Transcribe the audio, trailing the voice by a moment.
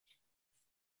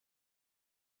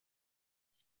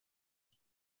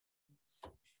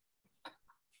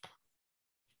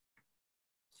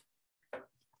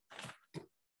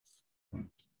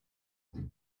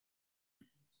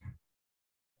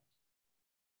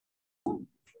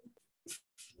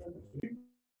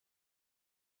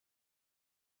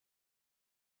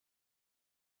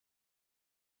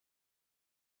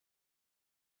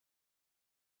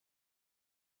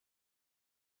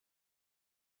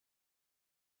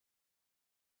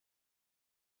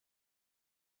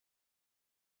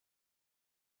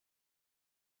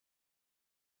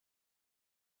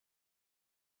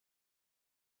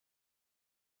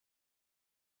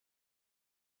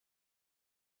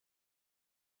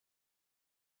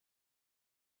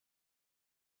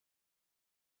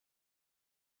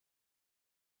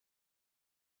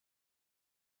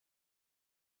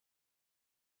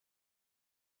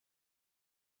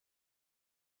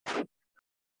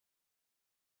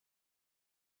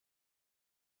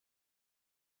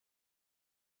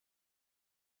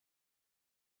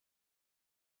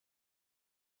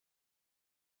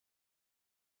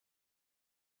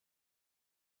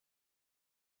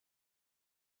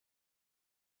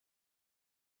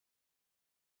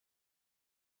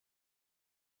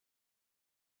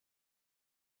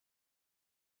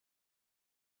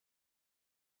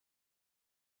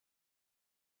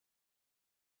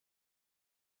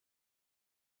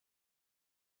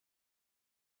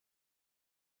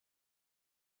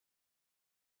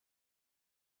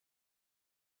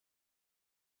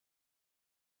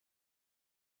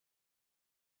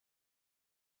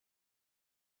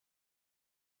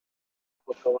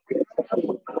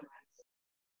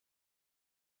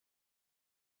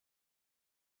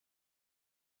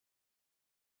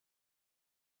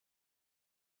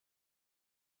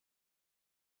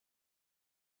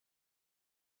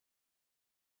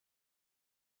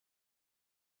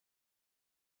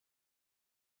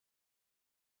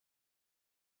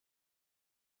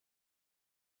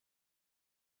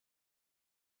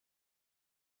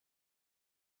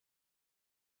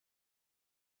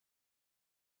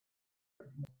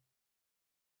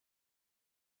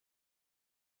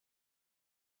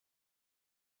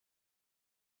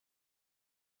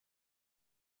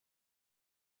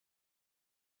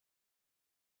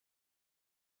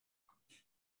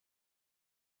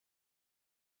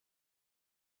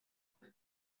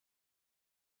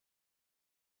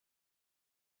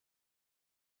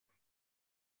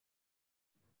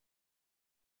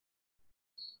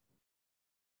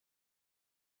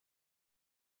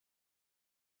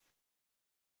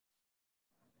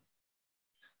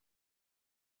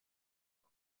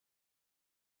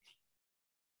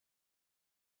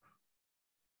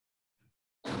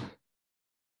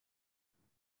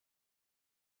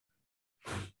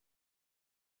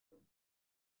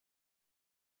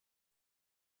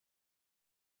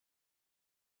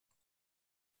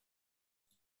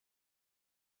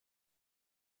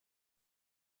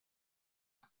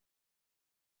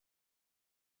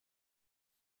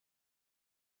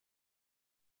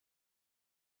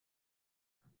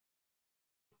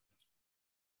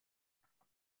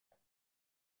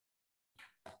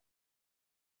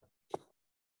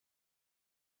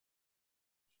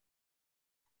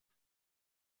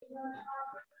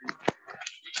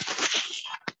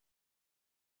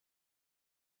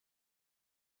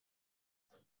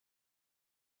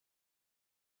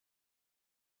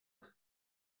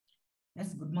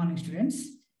Yes, good morning, students.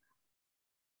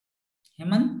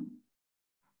 Hemant?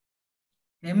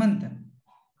 Hemant?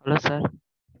 Hello, sir.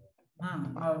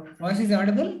 Voice is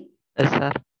audible? Yes,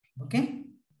 sir. Okay.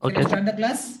 Shall Okay, I start the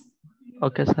class?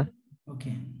 Okay, sir.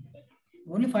 Okay.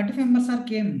 Only 45 members are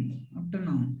came up to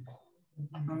now.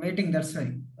 I'm waiting, that's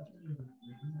why.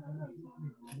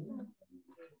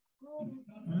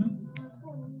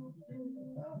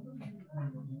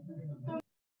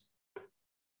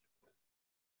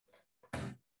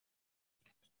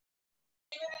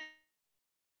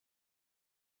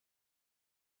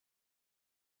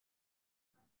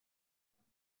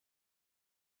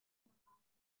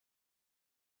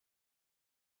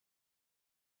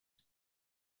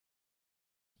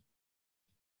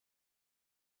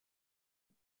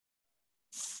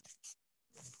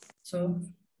 So,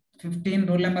 15,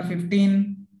 rule number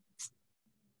 15.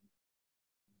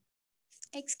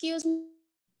 Excuse me.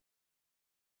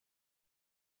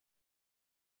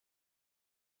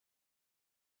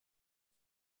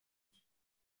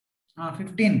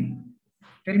 15.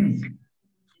 Tell me.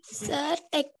 Sir,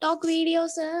 TikTok video,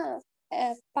 sir.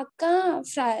 Pakka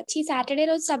Saturday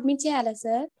రోజు submit చేయాలా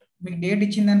sir? మీకు date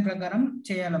ఇచ్చిన దాని ప్రకారం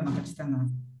చేయాలమ్మా ఖచ్చితంగా.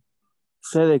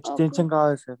 Sir extension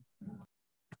కావాలి sir.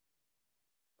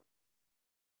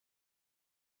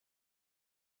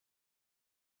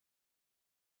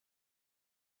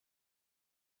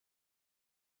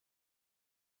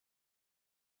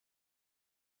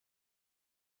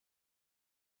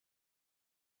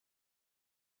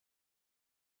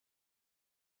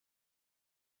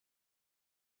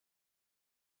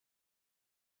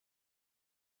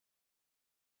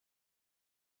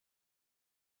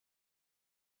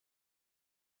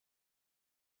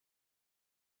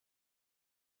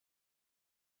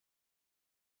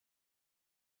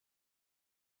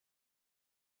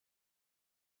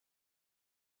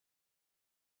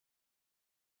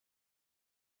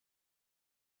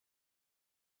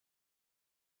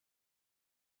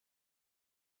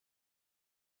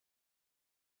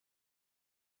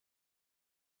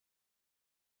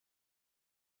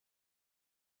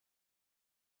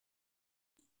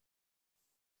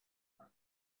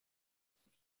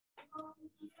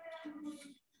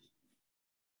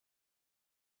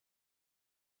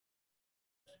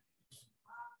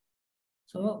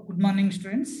 So, good morning,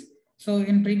 students. So,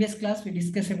 in previous class, we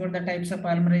discussed about the types of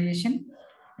polymerization.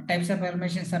 Types of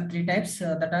polymerization are three types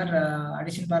that are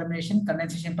addition polymerization,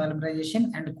 condensation polymerization,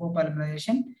 and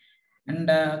co-polymerization. And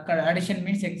addition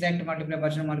means exact multiple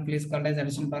version molecule is called as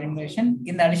addition polymerization.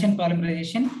 In the addition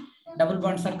polymerization, double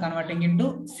bonds are converting into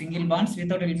single bonds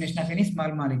without elimination of any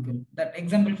small molecule. That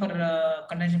example for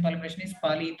condensation polymerization is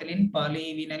polyethylene,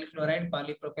 polyvinyl chloride,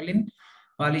 polypropylene,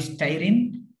 polystyrene,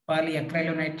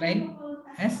 polyacrylonitrile,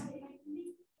 as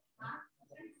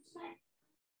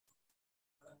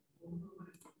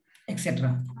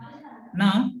etc.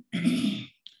 Now,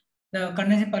 The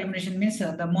condensation polymerization means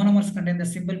the monomers contain the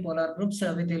simple polar groups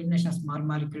with elimination of small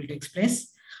molecule takes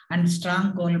place, and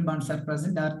strong covalent bonds are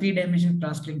present. There are three-dimensional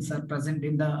cross links are present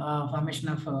in the formation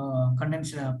of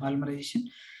condensed polymerization.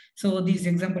 So these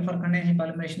example for condensation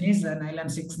polymerization is nylon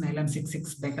 6, nylon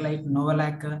 6,6, bakelite,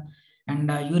 novolac,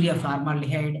 and urea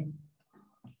formaldehyde,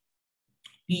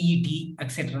 PET,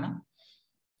 etc.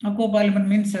 Copolymer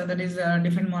means that is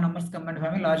different monomers combined to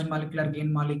form a large molecular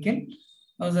gain molecule.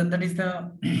 So that is the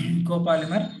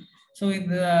copolymer. So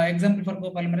the example for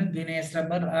copolymer is vinous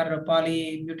rubber or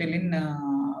polybutylene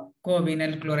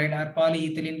covinyl chloride or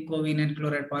polyethylene covinyl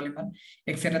chloride polymer,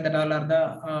 etc. That all are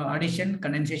the addition,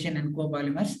 condensation, and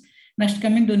copolymers. Next,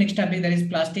 coming to next topic, that is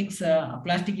plastics.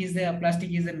 Plastic is a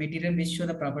material which show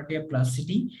the property of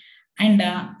plasticity, and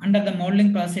under the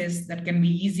molding process that can be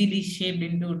easily shaped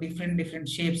into different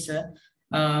shapes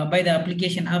by the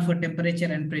application of temperature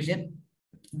and pressure.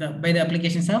 By the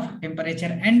applications of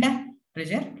temperature and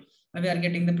pressure, we are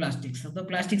getting the plastics. So the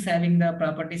plastics having the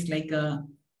properties like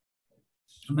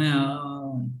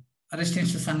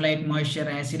resistance to sunlight, moisture,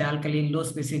 acid, alkali, low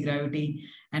specific gravity,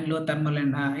 and low thermal,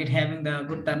 and it having the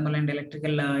good thermal and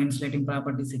electrical insulating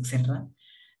properties, etc.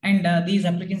 And these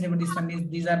applications about this one is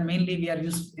these are mainly we are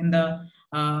used in the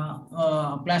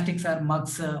plastics are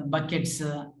mugs, buckets,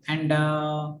 and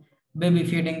baby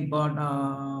feeding bottles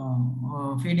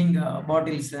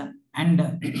and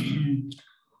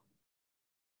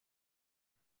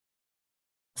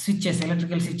switches,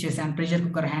 electrical switches, and pressure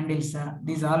cooker handles.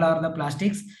 These all are the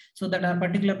plastics. So that are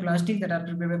particular plastics that are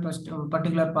prepared by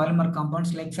particular polymer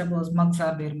compounds. Like suppose mugs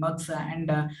are there,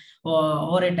 and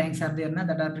overhead tanks are there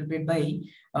that are prepared by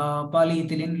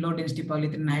polyethylene, low density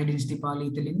polyethylene, high density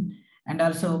polyethylene, and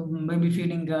also baby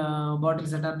feeding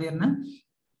bottles that are there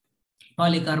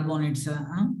polycarbonates,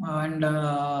 and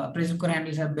pressure cooker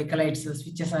handles are bakelites.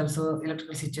 Switches also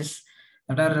electrical switches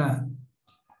that are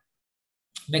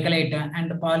bakelite,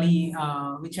 and poly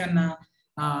which are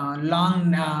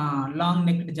long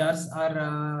necked jars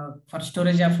are for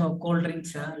storage of cold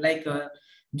drinks like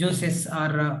juices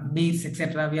or beers,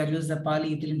 etc. We are using the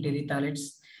polyethylene terephthalate.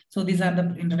 So these are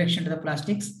the introduction to the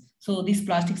plastics. So these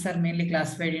plastics are mainly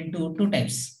classified into two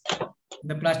types.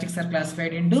 The plastics are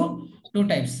classified into two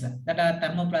types, that are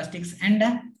thermoplastics and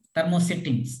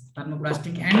thermosettings.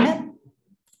 Thermoplastic and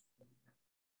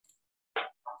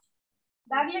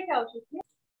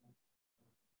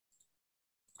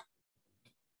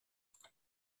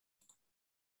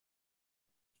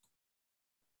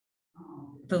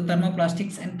so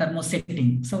thermoplastics and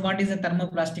thermosetting. So what is a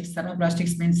thermoplastics?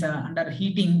 Thermoplastics means under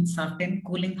heating, soften,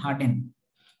 cooling, harden.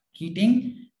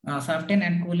 Heating, soften,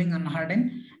 and cooling and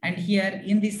harden. And here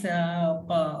in this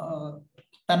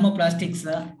thermoplastics,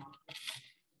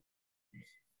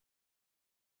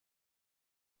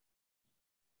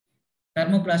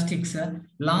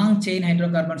 long chain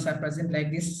hydrocarbons are present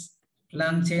like this.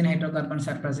 Long chain hydrocarbons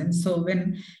are present. So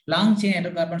when long chain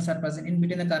hydrocarbons are present, in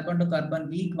between the carbon to carbon,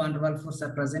 weak van der Waals force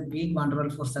are present. Weak van der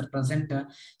Waals force are present.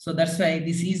 So that's why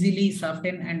this easily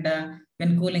soften and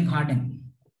when cooling harden.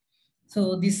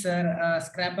 So these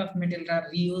scrap of metal are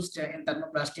reused in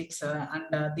thermoplastics,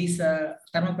 and these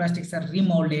thermoplastics are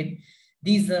remolded.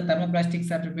 These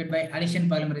thermoplastics are prepared by addition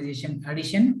polymerization.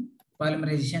 Addition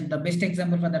polymerization. The best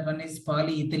example for that one is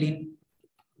polyethylene,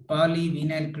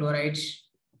 polyvinyl chloride,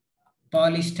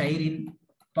 polystyrene,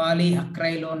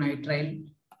 polyacrylonitrile,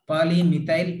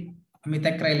 polymethyl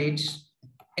methacrylate,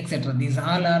 etc. These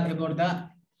all are about the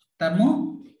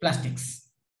thermoplastics.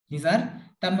 These are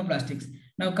thermoplastics.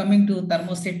 Now coming to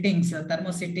thermosettings.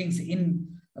 Thermosettings in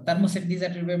thermoset, these are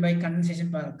prepared by condensation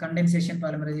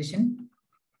polymerization.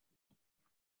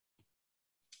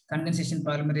 Condensation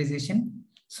polymerization.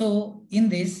 So in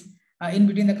this, in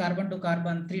between the carbon to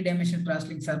carbon, three-dimensional cross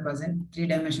links are present.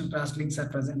 Three-dimensional cross links are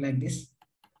present like this.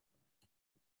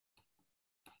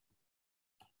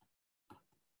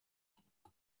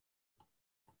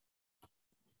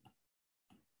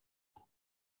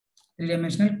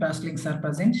 Three-dimensional cross links are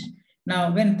present.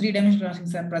 Now, when three-dimensional cross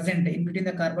links are present, in between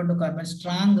the carbon to carbon,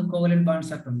 strong covalent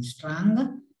bonds are present.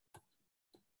 Strong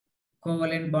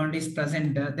covalent bond is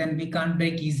present, then we can't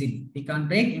break easily. We can't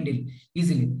break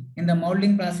easily. In the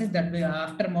molding process, that we,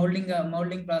 after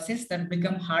molding process, that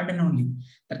become hardened only.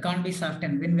 That can't be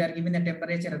softened. When we are given the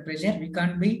temperature or pressure, we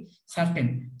can't be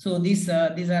softened. So these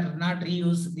are not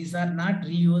reused. These are not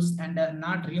reused and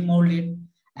not remolded.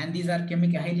 And these are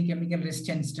highly chemical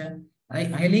resistant.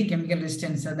 Highly chemical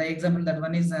resistance. The example that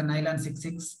one is nylon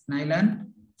 6,6,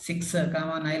 nylon 6,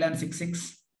 nylon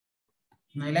 6,6.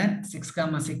 Nylon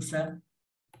 6,6,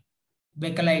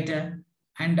 bakelite,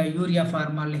 and urea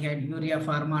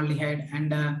formaldehyde,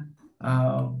 and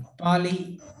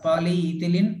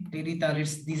polyethylene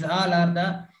terephthalates. These all are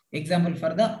the example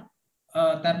for the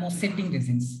thermosetting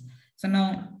resins. So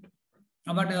now,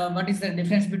 what is the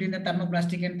difference between the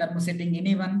thermoplastic and thermosetting?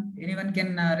 Anyone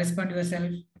can respond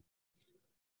yourself.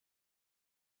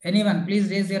 Anyone, please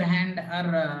raise your hand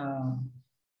or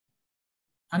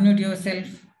unmute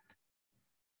yourself.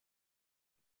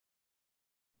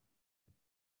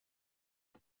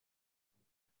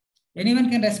 Anyone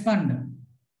can respond.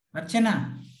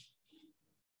 Archana.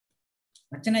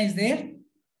 Archana is there?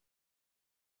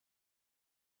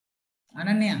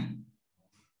 Ananya.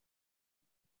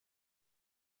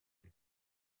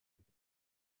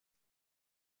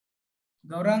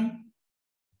 Gaurang.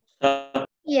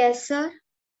 Yes, sir.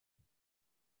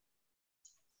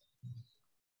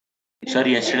 Sir,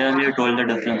 yesterday only you told the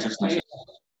differences. No, sir.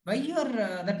 Why you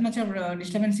are that much of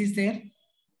disturbance is there?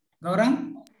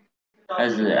 Gaurang?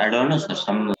 As I don't know, sir.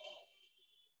 Some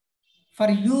For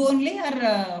you only or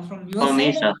from your for side?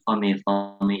 me, sir. For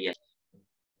me, yes.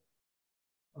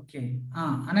 Okay.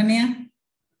 Ananya?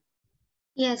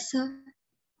 Yes, sir.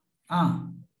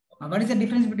 What is the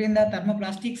difference between the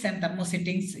thermoplastics and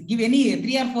thermosettings? Give any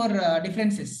 3 or 4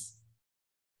 differences.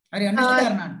 Are you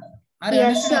understood or not? Are you Yes,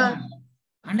 understood or sir. not?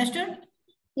 Understood?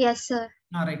 Yes, sir.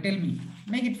 All right, tell me.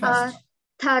 Make it fast.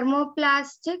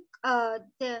 Thermoplastic,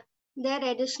 they're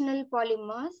additional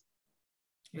polymers.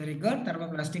 Very good.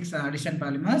 Thermoplastics are addition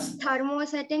polymers.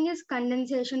 Thermosetting is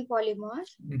condensation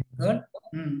polymers. Very good.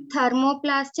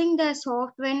 Thermoplastic, they're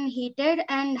soft when heated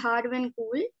and hard when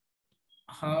cool.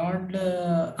 Hard.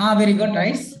 Very good.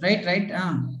 Right.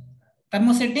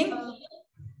 Thermosetting.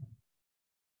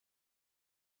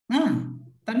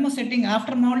 Thermosetting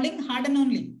after molding, harden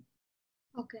only.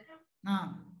 Okay.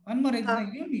 One more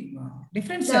example.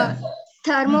 Difference.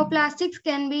 Thermoplastics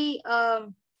can be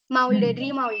molded,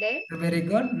 remolded. Very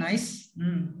good. Nice.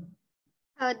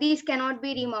 These cannot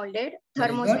be remolded.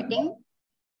 Very Thermosetting.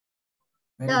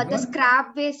 Very The good.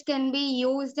 scrap waste can be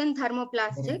used in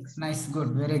thermoplastics. Nice. Good.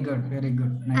 Very good.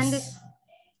 Nice. And this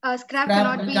scrap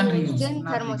cannot be used in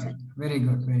not thermosetting. Very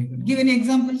good. Give any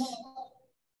examples.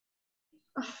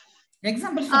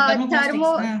 Examples for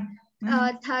thermoplastics.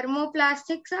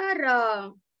 Thermoplastics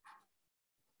are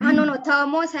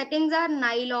thermosettings are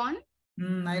nylon.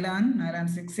 Nylon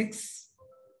 6. Tell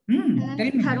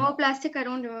me. Thermoplastic, I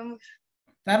don't remember.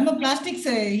 Thermoplastics,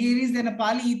 here is then a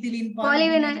polyethylene,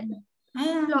 polyvinyl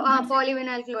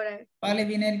chloride.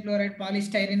 Polyvinyl chloride,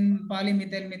 polystyrene,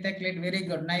 polymethyl methacrylate. Very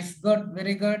good. Nice. Good.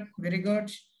 Very good.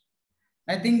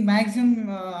 I think maximum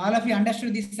all of you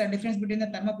understood this difference between the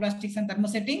thermoplastics and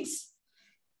thermosettings.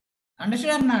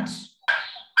 Understood or not?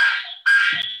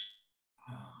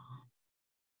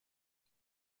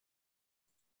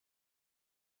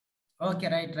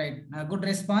 Okay, right. Good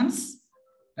response.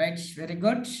 Right, very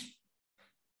good.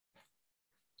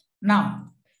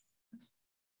 Now,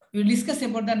 we'll discuss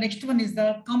about the next one is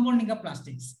the compounding of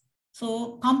plastics.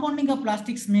 So, compounding of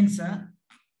plastics means in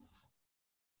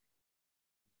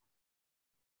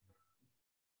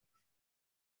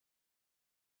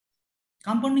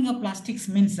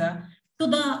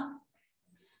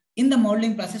the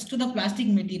molding process to the plastic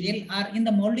material or in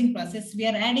the molding process, we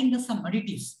are adding some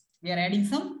additives.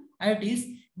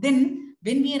 Then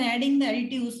when we are adding the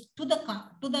additives to the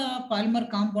polymer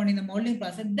compound in the molding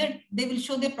process, that they will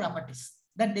show their properties.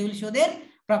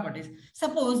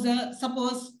 Suppose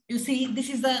you see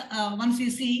this is the once you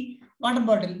see water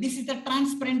bottle, this is the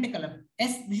transparent color.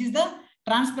 Yes, this is the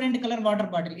transparent color water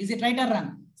bottle. Is it right or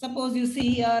wrong? Suppose you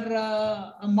see your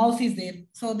mouse is there,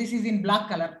 so this is in black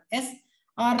color. Yes,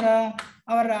 or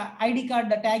our ID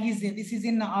card, the tag is there. This is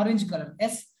in orange color.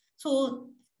 Yes, so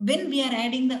when we are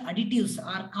adding the additives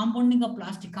or compounding of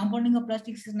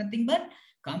plastics is nothing but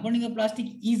compounding of plastic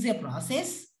is a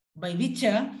process by which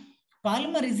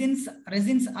polymer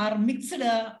resins are mixed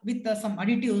with some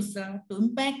additives to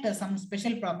impact some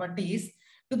special properties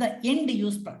to the end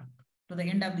use product,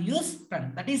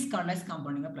 that is called as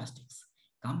compounding of plastics.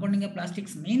 Compounding of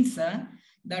plastics means that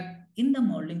in the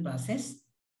molding process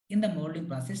to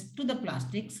the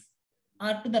plastics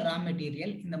or to the raw material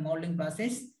in the molding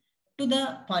process to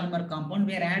the polymer compound,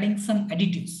 we are adding some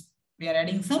additives.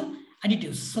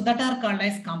 So that are called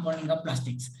as compounding of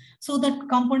plastics. So that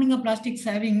compounding of plastics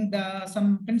having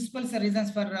some principles or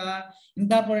reasons for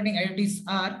incorporating additives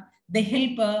are they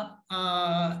help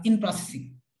in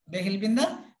processing.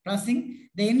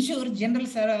 They ensure general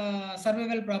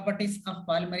survival properties of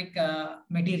polymeric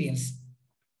materials.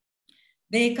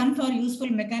 They confer useful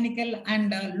mechanical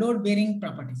and load-bearing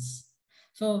properties.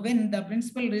 So when the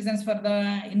principal reasons for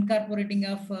the incorporating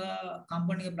of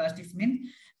compounding of plastics mean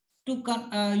to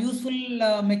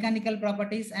useful mechanical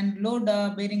properties and load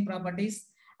bearing properties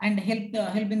and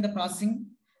help in the processing.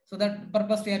 So that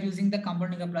purpose we are using the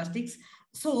compounding of plastics.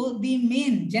 So the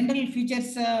main general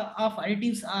features of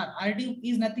additives are, additive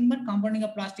is nothing but compounding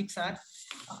of plastics are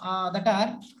that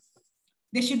are,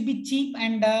 they should be cheap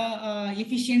and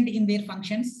efficient in their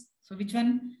functions. So which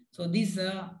one? So these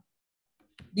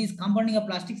compounding of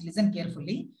plastics, listen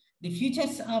carefully. The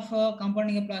features of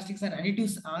compounding of plastics or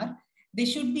additives are, they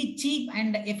should be cheap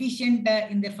and efficient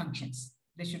in their functions.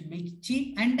 They should be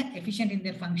cheap and efficient in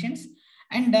their functions,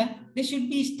 and they should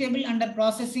be stable under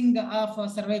processing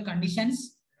of survival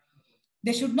conditions.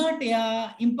 They should not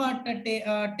impart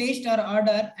taste or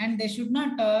odor, and they should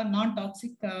not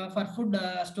non-toxic for food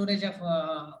storage of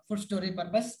food storage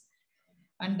purpose,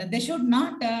 and they should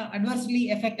not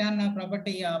adversely affect on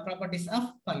properties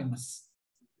of polymers.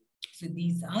 So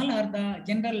these all are the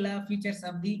general features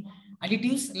of the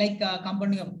additives, like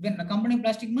compounding of, when compounding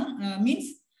plastic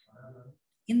means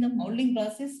in the molding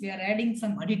process we are adding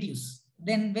some additives.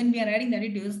 Then when we are adding the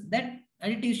additives, that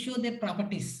additives show their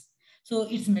properties. So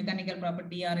it's mechanical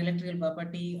property or electrical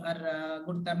property or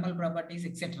good thermal properties,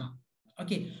 etc.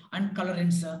 Okay, and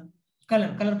colorants,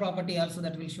 color property also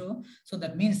that will show. So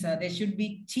that means they should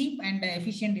be cheap and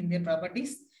efficient in their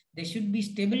properties. They should be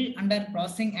stable under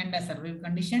processing and survival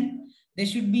condition. They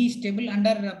should be stable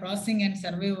under processing and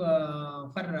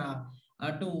survival for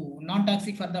to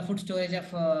non-toxic for the food storage of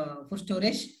food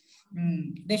storage.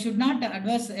 They should not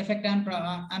adverse effect on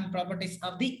properties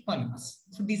of the polymers.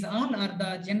 So these all are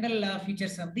the general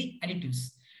features of the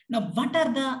additives. Now, what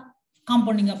are the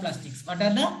compounding of plastics? What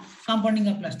are the compounding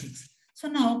of plastics? So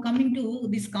now coming to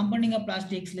this compounding of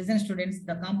plastics, listen students,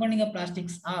 the compounding of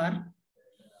plastics are,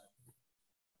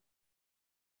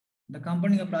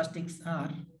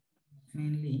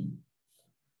 mainly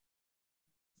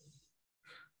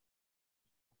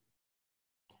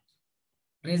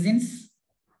resins,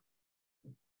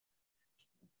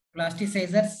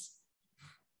 plasticizers,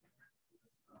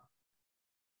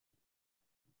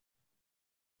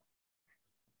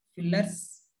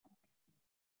 fillers,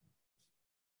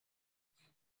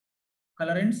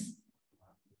 colorants,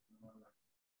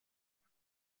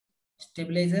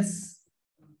 stabilizers,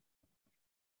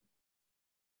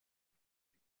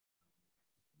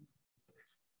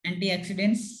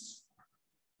 antioxidants,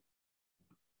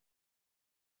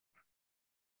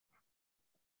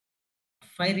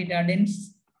 fire retardants,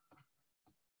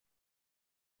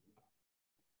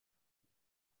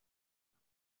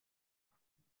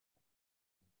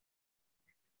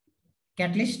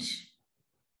 catalyst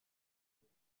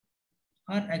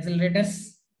or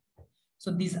accelerators.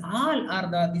 So these all are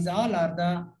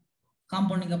the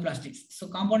compounding of plastics. So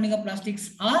compounding of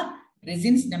plastics are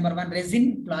resins, number one,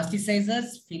 resin,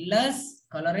 plasticizers, fillers,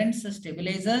 colorants,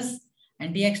 stabilizers,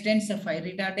 antioxidants, fire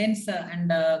retardants, and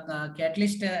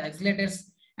catalyst, accelerators,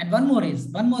 and one more is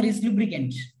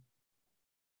lubricant.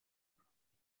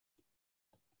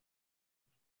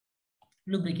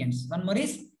 One more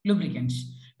is lubricants.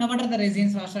 Now, what are the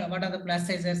resins? What are the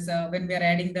plasticizers? When we are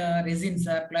adding the resins,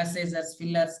 plasticizers,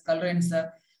 fillers, colorants,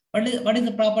 what is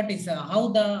the properties? How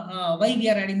the why we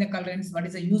are adding the colorants? What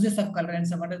is the uses of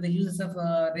colorants? What are the uses of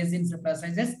resins,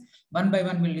 plasticizers? One by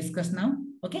one, we'll discuss now.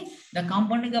 Okay, the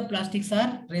compounding of plastics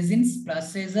are resins,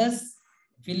 plasticizers,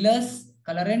 fillers,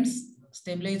 colorants,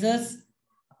 stabilizers,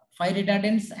 fire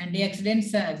retardants,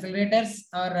 antioxidants, accelerators,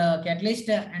 or catalyst,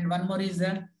 and one more is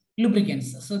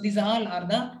lubricants. So these all are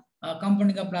the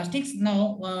compounding of plastics.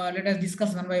 Now let us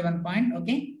discuss one by one point.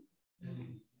 Okay.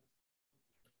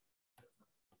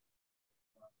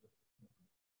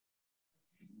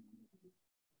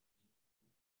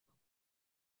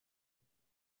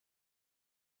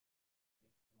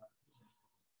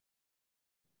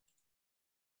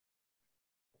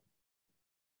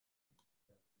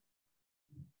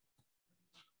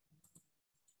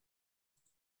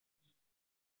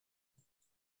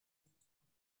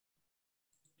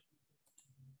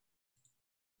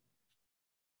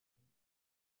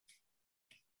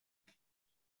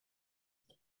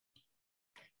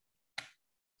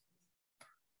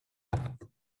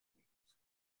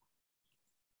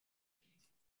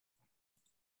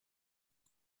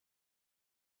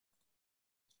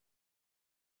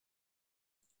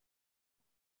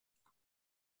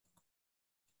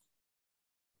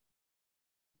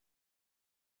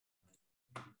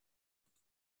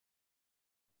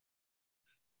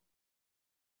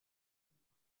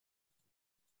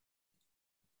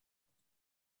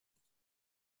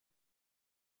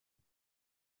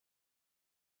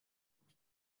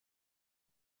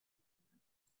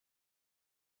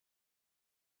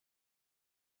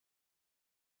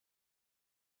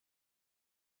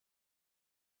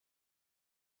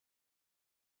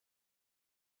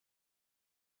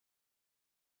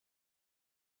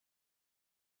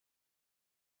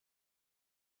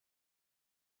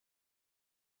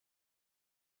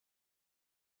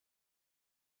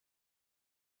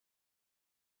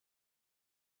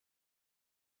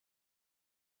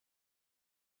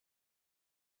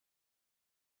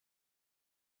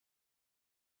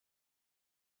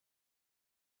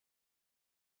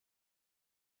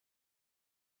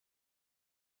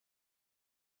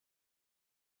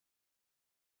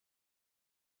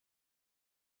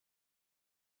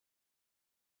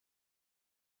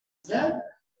 the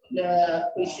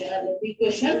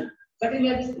equation, but in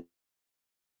your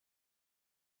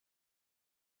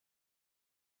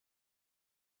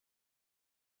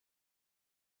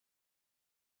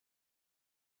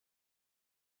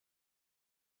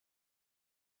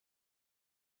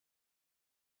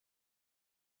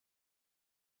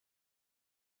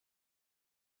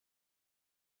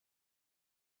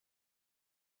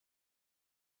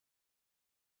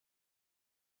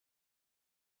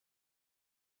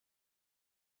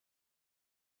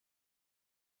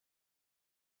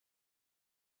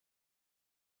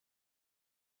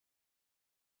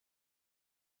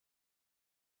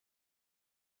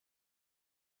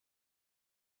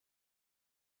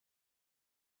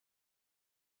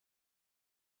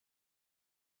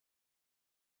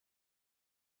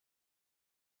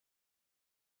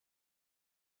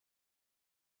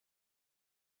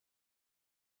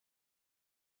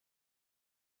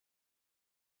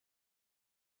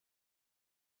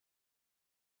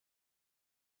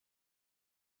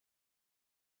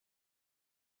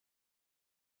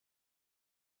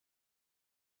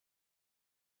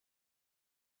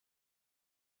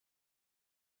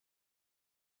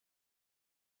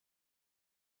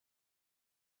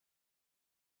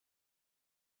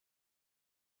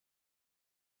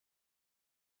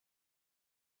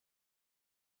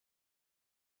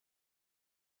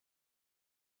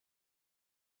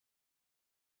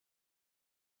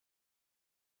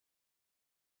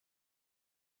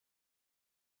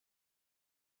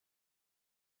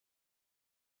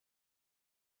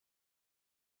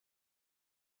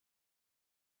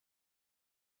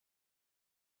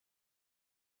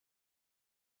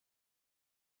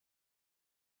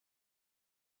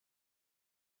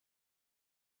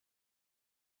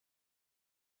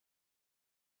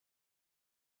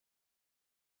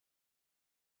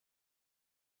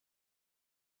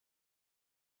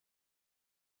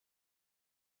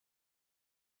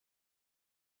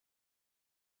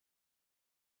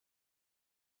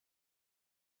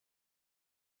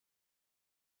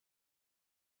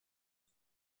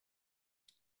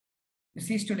You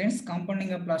see, students,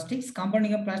 compounding of plastics.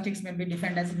 Compounding of plastics may be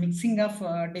defined as mixing of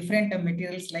different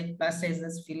materials like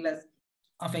plasticizers, fillers,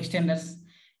 of extenders,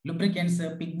 lubricants,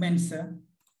 pigments.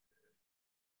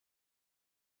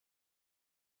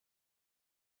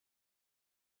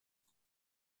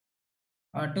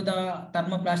 To the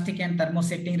thermoplastic and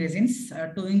thermosetting resins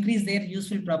to increase their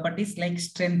useful properties like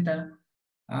strength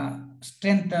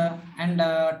and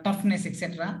toughness,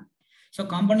 etc. So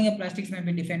compounding of plastics may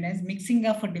be defined as mixing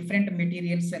of different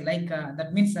materials like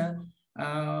that means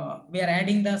we are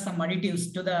adding some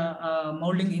additives to the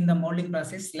molding in the molding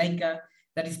process like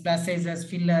that is plasticizers,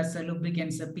 fillers,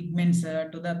 lubricants, pigments to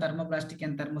the thermoplastic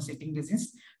and thermosetting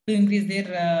resins to increase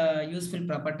their useful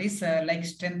properties like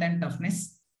strength and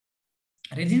toughness.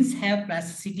 Resins have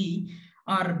plasticity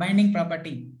or binding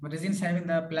property. Resins having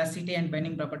the plasticity and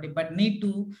binding property, but need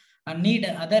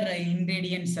other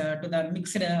ingredients to the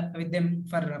mixed with them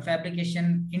for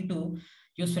fabrication into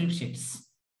useful shapes.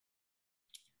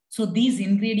 So these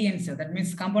ingredients, that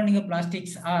means compounding of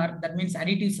plastics are, that means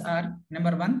additives are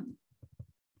number one.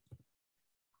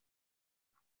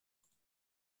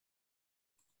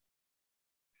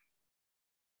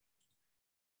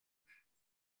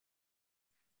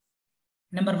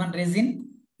 Number one, resin.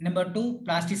 Number two,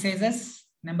 plasticizers.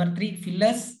 Number three,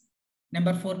 fillers.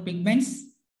 Number four, pigments.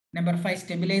 Number five,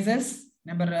 stabilizers.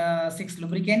 Number six,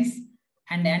 lubricants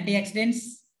and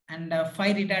antioxidants. And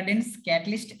five, retardants,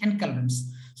 catalyst, and colorants.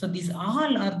 So these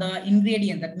all are the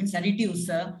ingredients. That means additives.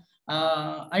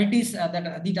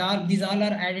 These all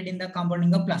are added in the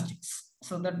compounding of plastics.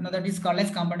 So that is called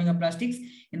as compounding of plastics.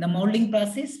 In the molding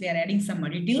process, we are adding some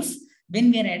additives. When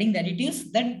we are adding the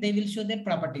additives, that they will show their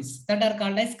properties that are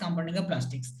called as compounding of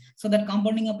plastics. So that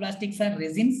compounding of plastics are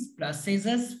resins,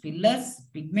 plasticizers, fillers,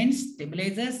 pigments,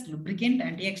 stabilizers, lubricant,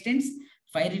 antioxidants,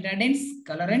 fire retardants,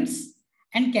 colorants,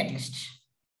 and catalysts.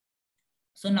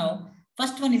 So now,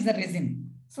 first one is the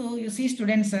resin. So you see,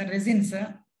 students, resins.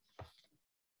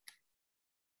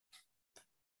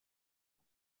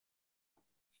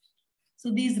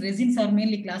 So these resins are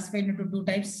mainly classified into two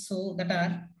types. So that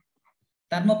are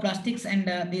thermoplastics, and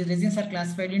these resins are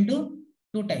classified into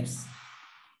two types.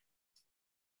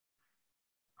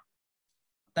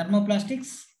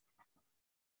 Thermoplastics,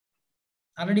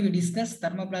 already we discussed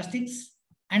thermoplastics,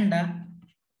 and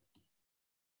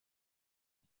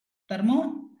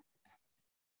thermosetting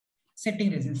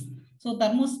resins. So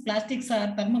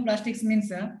thermoplastics means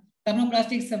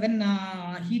thermoplastics when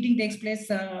heating takes place,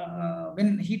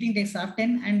 when heating takes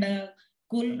often, and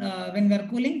cool when we are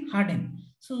cooling, harden.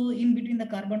 So in between the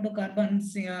carbon to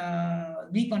carbons,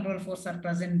 weak control force are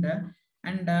present.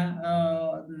 and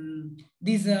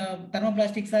these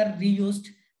thermoplastics are reused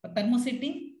for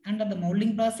thermosetting under the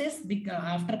molding process.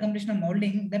 After completion of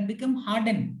molding, that become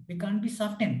hardened. We can't be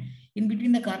softened. In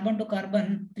between the carbon to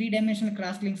carbon, three-dimensional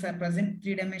cross links are present.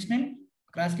 Three-dimensional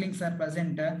cross links are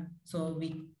present. So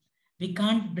we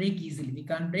can't break easily. We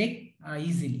can't break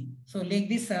easily. So like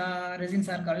this, resins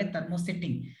are called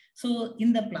thermosetting. So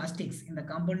in the plastics, in the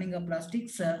compounding of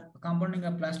plastics,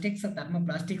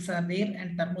 thermoplastics are there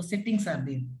and thermosettings are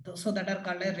there. So that are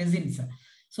called resins.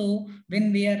 So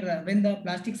when the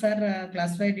plastics are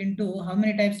classified into how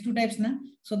many types? 2 types, na?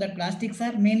 So that plastics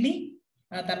are mainly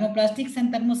thermoplastics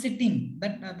and thermosetting.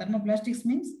 That thermoplastics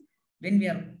means when we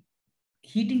are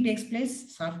heating takes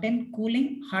place, soften,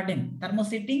 cooling, harden.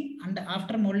 Thermosetting and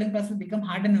after molding process become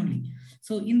harden only.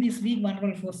 So in this weak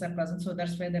vulnerable force are present. So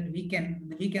that's why that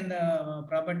weaken the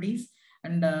properties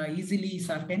and easily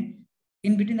soften.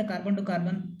 In between the carbon to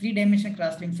carbon, three-dimensional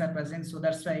cross links are present. So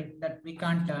that's why that we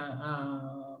can't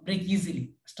break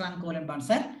easily. Strong covalent bonds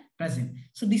are present.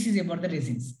 So this is about the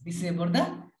resins.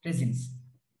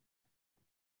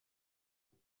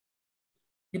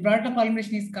 The product of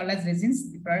polymerization is called as resins.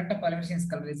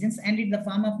 And it's the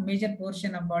form of major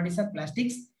portion of bodies of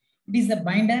plastics. It is the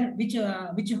binder which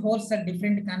holds the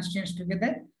different constituents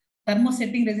together.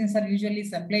 Thermosetting resins are usually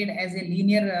supplied as a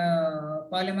linear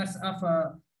polymers of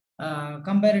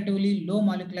comparatively low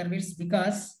molecular weights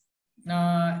because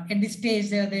at this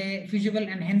stage they fusible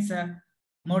and hence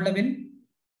moldable.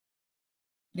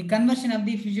 The conversion of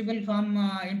the fusible form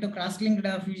into cross-linked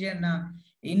fusion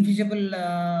infusible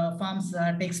forms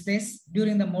takes place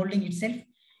during the molding itself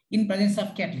in presence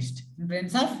of catalyst.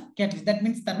 That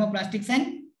means thermoplastics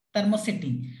and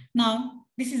thermosetting. Now,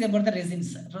 this is about the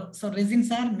resins. So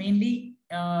resins are mainly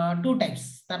 2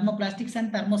 types, thermoplastics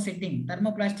and thermosetting.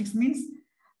 Thermoplastics means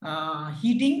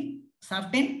heating,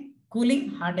 soften, cooling,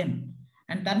 harden.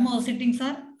 And thermosettings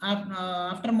are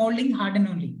after molding, harden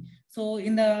only. So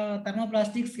in the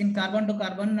thermoplastics, in carbon to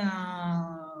carbon,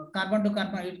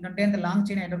 it contains the long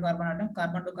chain hydrocarbon atom.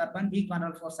 Carbon to carbon, weak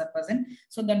vulnerable force are present.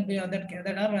 So that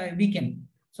are weakened.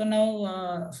 So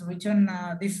now, so which one?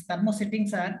 These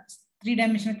thermosettings are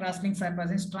three-dimensional cross links are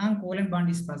present. Strong covalent bond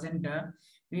is present.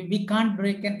 We can't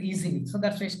break it easily. So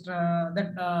that's why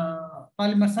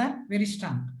polymers are very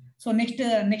strong. So next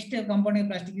component of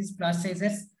plastic is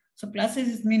plasticizers. So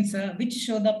plasticizers means which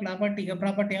show the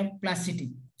property of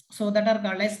plasticity. So that are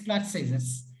called as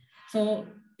plasticizers. So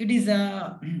it is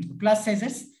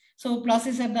plasticizers. So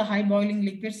plasticizers are the high boiling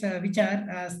liquids which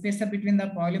are spaced between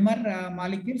the polymer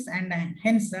molecules, and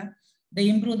hence they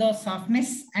improve the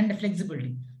softness and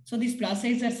flexibility. So these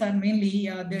plasticizers are mainly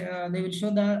they will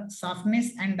show the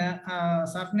softness and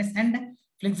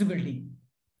flexibility,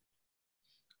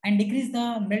 and decrease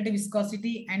the melt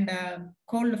viscosity and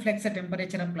cold flux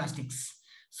temperature of plastics.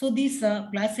 So these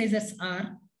plasticizers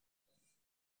are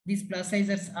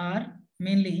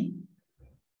mainly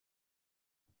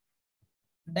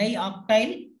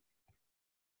dioctyl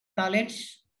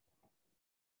phthalates,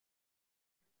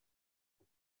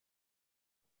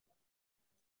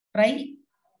 tricrysyl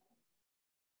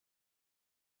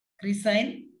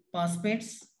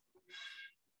phosphates.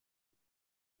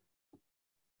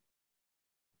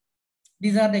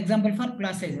 These are the example for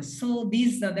plasticizers. So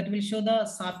these that will show the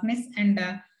softness and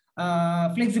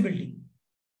flexibility.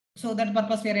 So that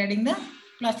purpose we are adding the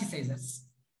plasticizers.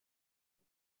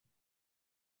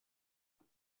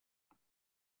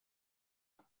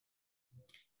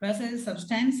 Plasticizers is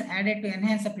substance added to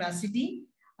enhance the plasticity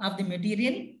of the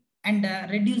material and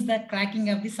reduce the cracking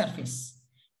of the surface.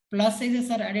 Plasticizers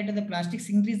are added to the plastics,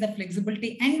 increase the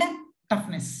flexibility and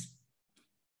toughness.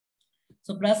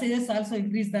 So plasticizers also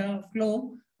increase the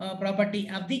flow property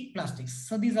of the plastics.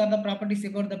 So these are the properties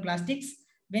about the plastics.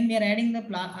 When we are adding the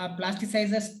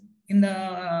plasticizers in the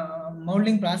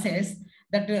molding process,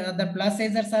 that the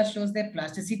plasticizers shows their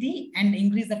plasticity and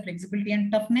increase the flexibility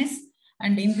and toughness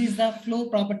and increase the flow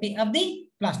property of the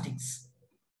plastics.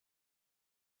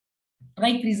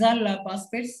 Tricrysyl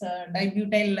phosphates,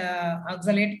 dibutyl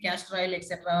oxalate, castor oil,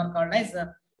 etc. are called as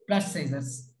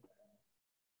plasticizers.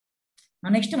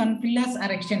 Now next one, fillers or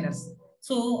extenders.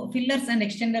 So fillers and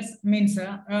extenders means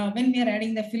when we are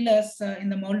adding the fillers in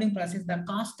the molding process, the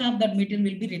cost of that material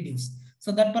will be reduced.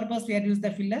 So that purpose we are using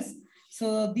the fillers.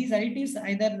 So these additives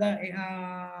either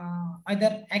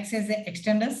acts as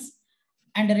extenders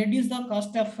and reduce the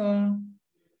cost of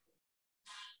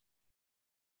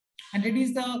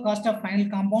final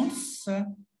compounds.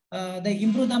 They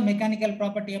improve the mechanical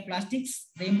property of plastics.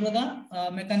 They improve the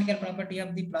mechanical property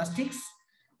of the plastics.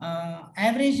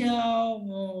 Average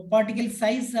particle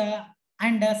size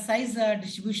and size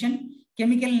distribution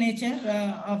chemical nature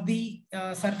of the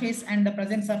surface and the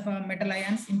presence of metal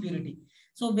ions impurity.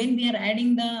 So when we are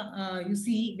adding the, you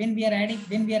see, when we are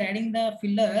adding the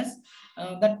fillers,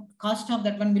 the cost of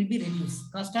that one will be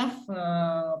reduced. Cost of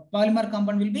polymer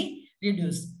compound will be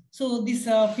reduced. So these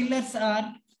fillers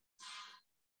are,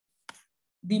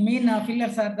 the main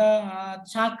fillers are the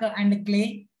chalk and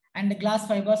clay and glass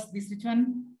fibers. This which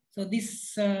one? So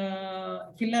these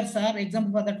fillers are,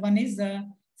 example for that one is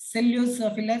cellulose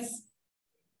fillers.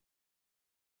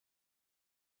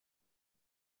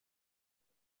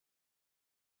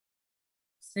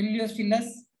 Cellulose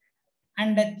fillers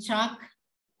and chalk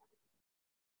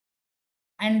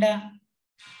and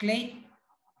clay,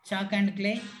 chalk and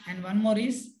clay, and one more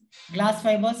is glass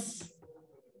fibers.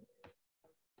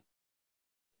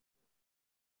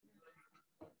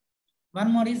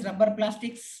 One more is rubber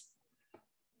plastics,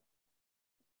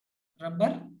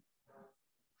 rubber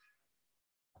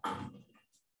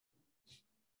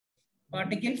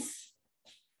particles,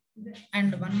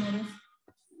 and one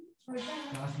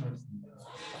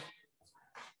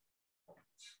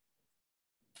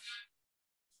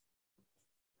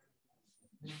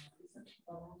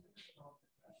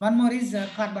more is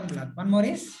carbon block. One more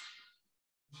is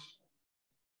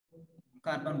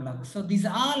carbon block. So these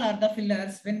all are the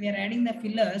fillers. When we are adding the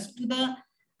fillers to the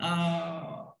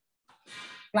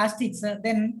plastics,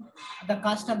 then the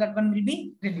cost of that one will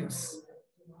be reduced.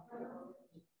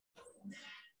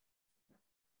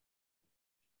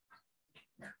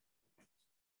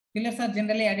 Fillers are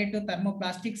generally added to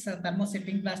thermoplastics,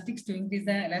 thermosetting plastics to increase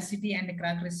the elasticity and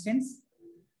crack resistance.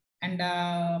 And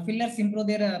fillers improve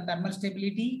their thermal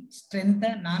stability, strength,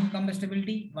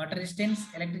 non-combustibility, water resistance,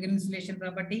 electrical insulation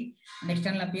property, and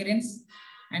external appearance.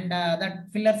 And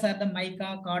that fillers are the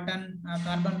mica, cotton,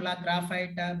 carbon black,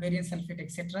 graphite, barium sulfate,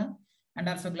 etc. And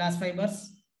also glass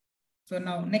fibers. So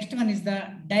now next one is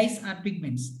the dyes or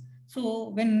pigments. So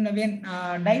when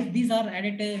dyes, these are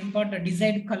added to impart a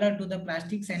desired color to the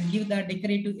plastics and give the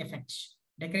decorative effects.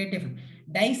 Decorative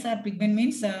dyes or pigment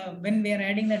means when we are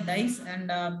adding the dyes and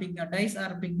dyes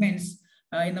or pigments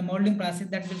in the molding process,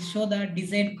 that will show the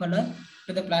desired color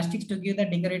to the plastics to give the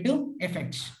decorative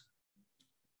effects.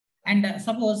 And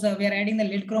suppose we are adding the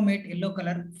lead chromate yellow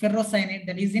color, ferrocyanate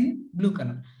that is in blue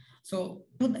color. So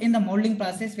in the molding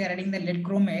process we are adding the lead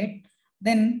chromate,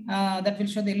 then that will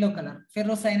show the yellow color.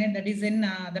 Ferrocyanate that is in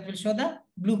that will show the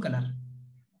blue color.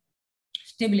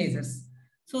 Stabilizers.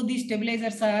 So these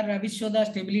stabilizers are which show the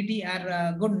stability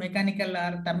are good mechanical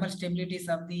or thermal stabilities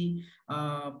of the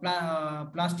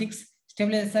plastics.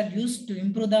 Stabilizers are used to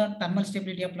improve the thermal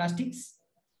stability of plastics.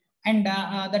 And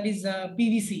that is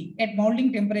PVC. At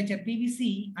molding temperature,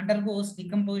 PVC undergoes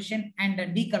decomposition and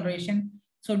decoloration.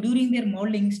 So during their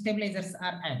molding, stabilizers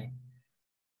are added.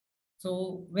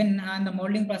 So when in the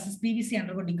molding process, PVC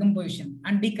undergo decomposition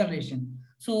and decoloration.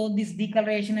 So this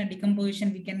decoloration and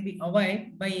decomposition we can be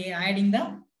avoid by adding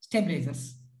the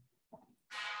stabilizers.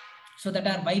 So that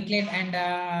are white lead and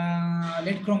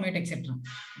lead chromate, etc.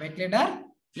 White lead or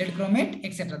lead chromate,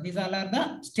 etc. These all are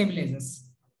the stabilizers.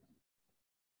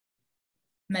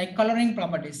 Like coloring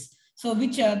properties. So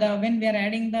which when we are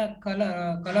adding the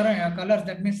colors,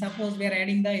 that means suppose we are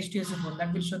adding the H2SO4,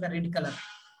 that will show the red color.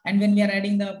 And when we are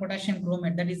adding the potassium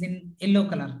chromate, that is in yellow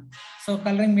color. So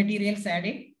coloring materials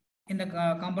added in the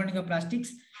compounding of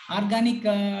plastics. Organic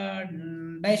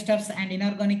dyestuffs and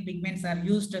inorganic pigments are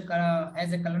used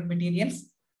as a color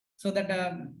materials, so that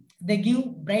they give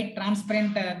bright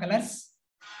transparent colors.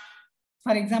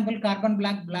 For example, carbon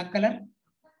black color,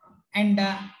 and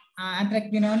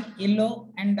anthraquinone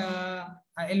yellow and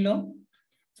yellow.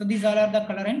 So these all are the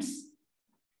colorants.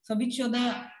 So which show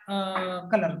the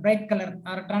color, bright color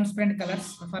or transparent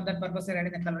colors. For that purpose, we are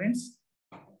adding the colorants.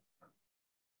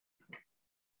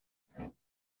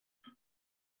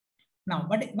 Now,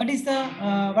 what is the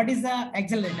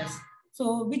accelerators?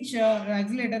 So which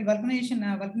accelerator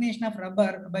vulcanization of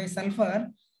rubber by sulfur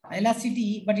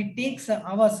elasticity, but it takes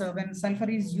hours when sulfur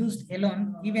is used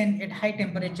alone, even at high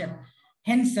temperature.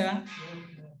 Hence, we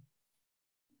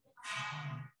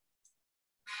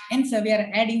are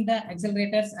adding the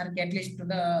accelerators or catalysts to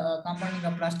the compounding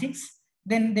of plastics.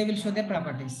 Then they will show their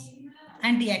properties.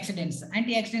 Antioxidants.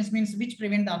 Antioxidants means which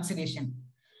prevent the oxidation.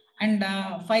 And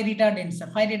fire retardants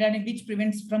which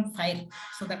prevents from fire.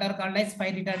 So that are called as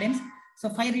fire retardants. So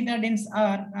fire retardants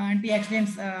are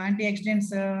antioxidants.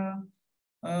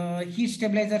 Heat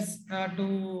stabilizers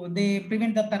they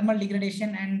prevent the thermal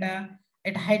degradation and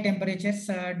at high temperatures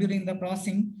during the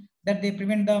processing, that they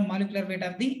prevent the molecular weight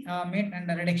of the mate and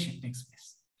the reduction takes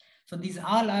place. So these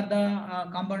all are the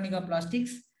compounding of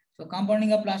plastics. So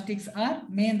compounding of plastics are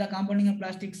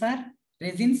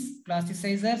resins,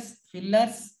 plasticizers,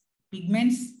 fillers,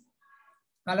 pigments,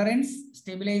 colorants,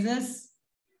 stabilizers,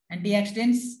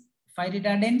 antioxidants, fire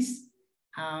retardants,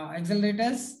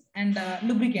 accelerators, and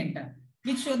lubricant.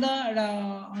 Which show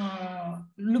the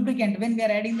lubricant when we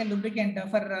are adding the lubricant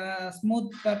for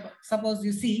smooth. Suppose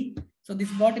you see, so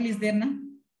this bottle is there now.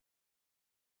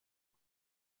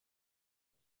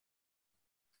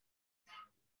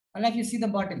 All of you see the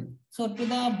bottle. So to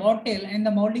the bottle and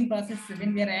the molding process,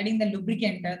 when we are adding the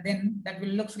lubricant, then that will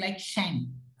looks like shine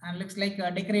and looks like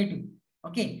decorative.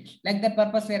 Okay, like that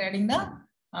purpose we are adding the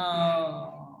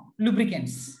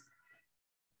lubricants,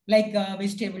 like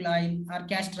vegetable oil or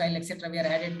castor oil, etc. We are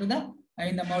added to the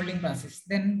in the molding process.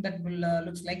 Then that will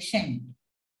looks like shine.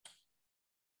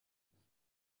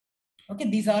 Okay,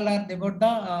 these all are about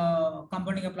the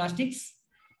compounding of plastics.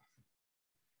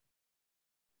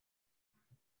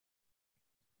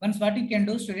 Once what you can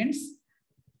do, students,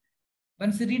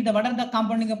 once you read the what are the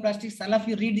compounding of plastics, all of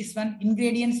you read this one.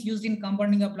 Ingredients used in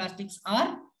compounding of plastics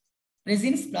are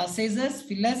resins, plasticizers,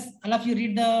 fillers. All of you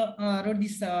read the wrote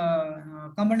this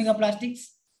compounding of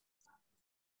plastics.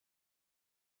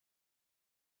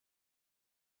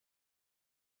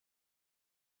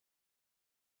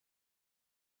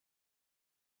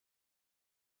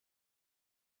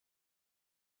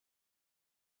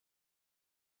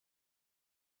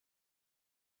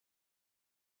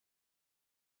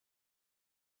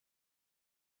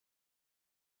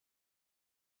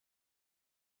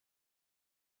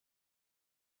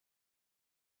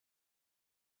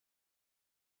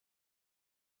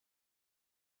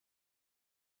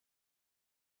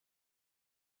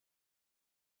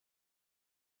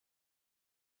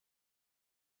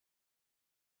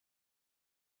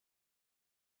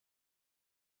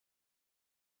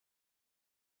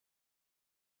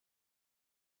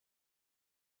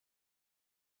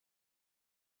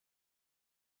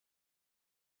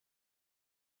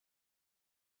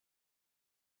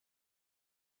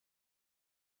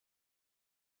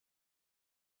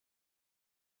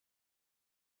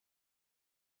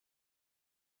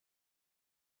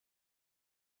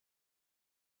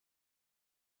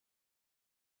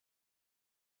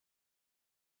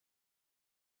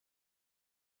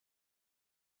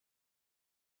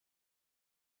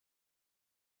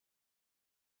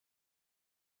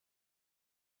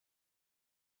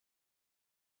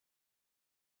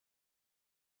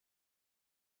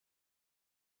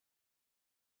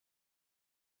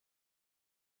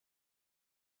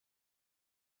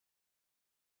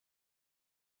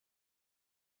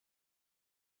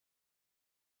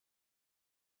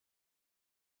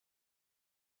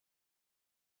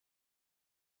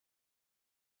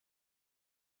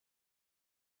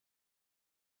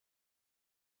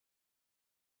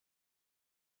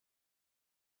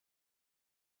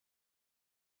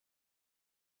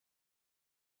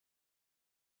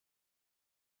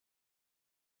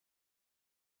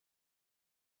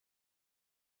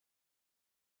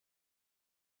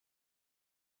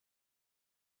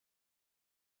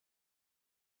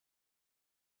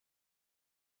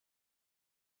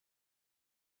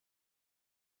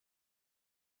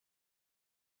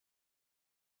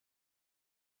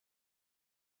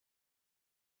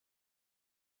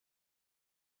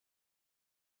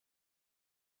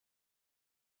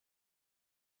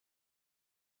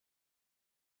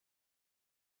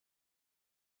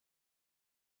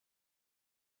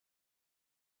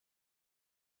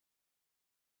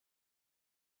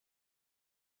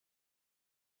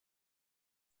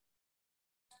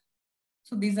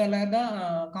 So these all are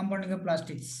the compounding of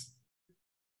plastics.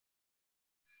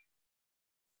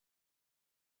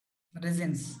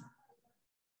 Resins.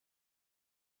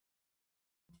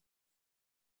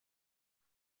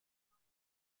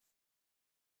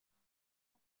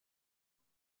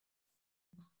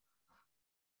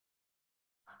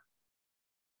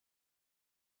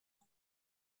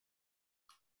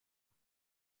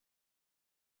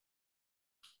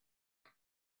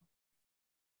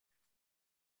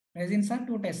 Resins are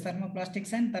two types,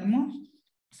 thermoplastics and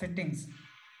thermosettings.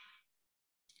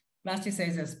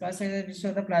 Plasticizers. Plasticizers which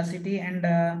show the plasticity and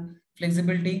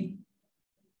flexibility.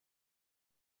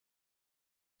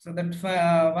 So that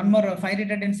one more fire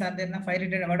retardants are there. Fire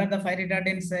retardant. What are the fire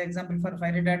retardants? Example for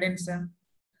fire retardants: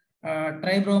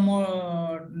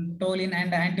 tribromotoluene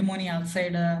and antimony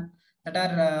oxide that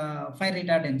are fire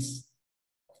retardants.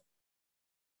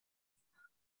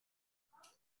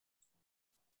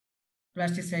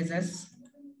 Plasticizers.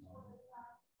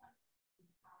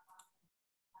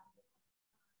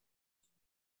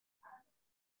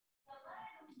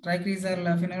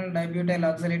 Tricresyl, phenol, dibutyl,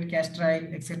 oxalate, castor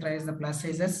oil, etc. is the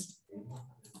plasticizers.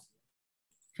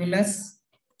 Fillers.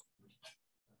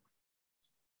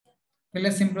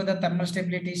 Pillars improve the thermal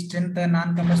stability, strength,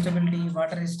 non-combustibility,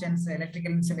 water resistance,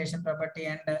 electrical insulation property,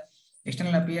 and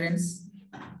external appearance.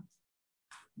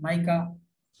 Mica.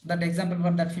 That example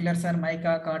for that fillers are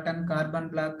mica, cotton, carbon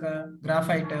black,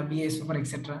 graphite, BA super,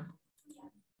 etc.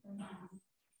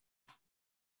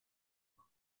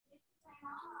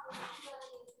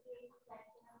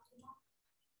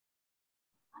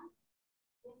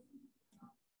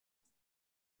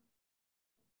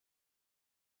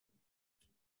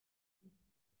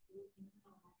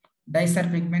 Dyes are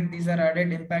pigment. These are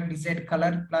added impact desired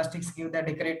color. Plastics give the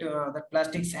decorative the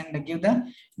plastics and give the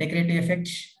decorative effect.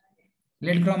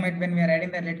 Lead chromate, when we are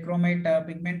adding the lead chromate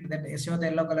pigment that show the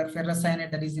yellow color. Ferrocyanide,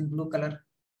 that is in blue color.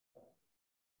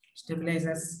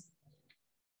 Stabilizers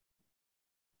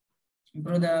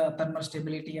improve the thermal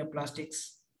stability of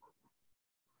plastics.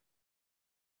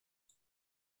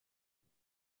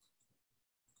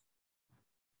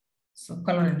 So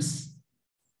colorants.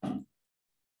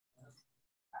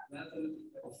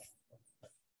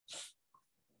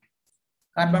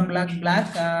 Carbon black,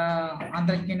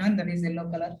 anthracene, that is yellow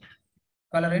color.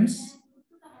 Colorants.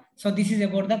 So this is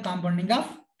about the compounding of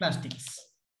plastics.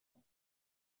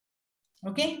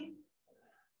 Okay.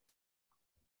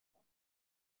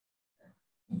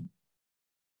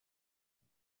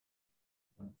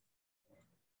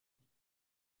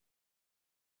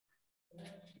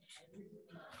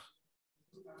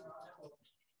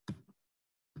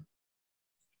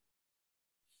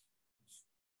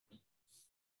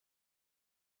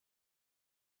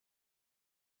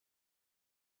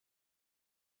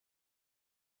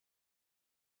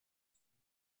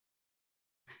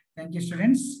 Thank you,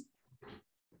 students.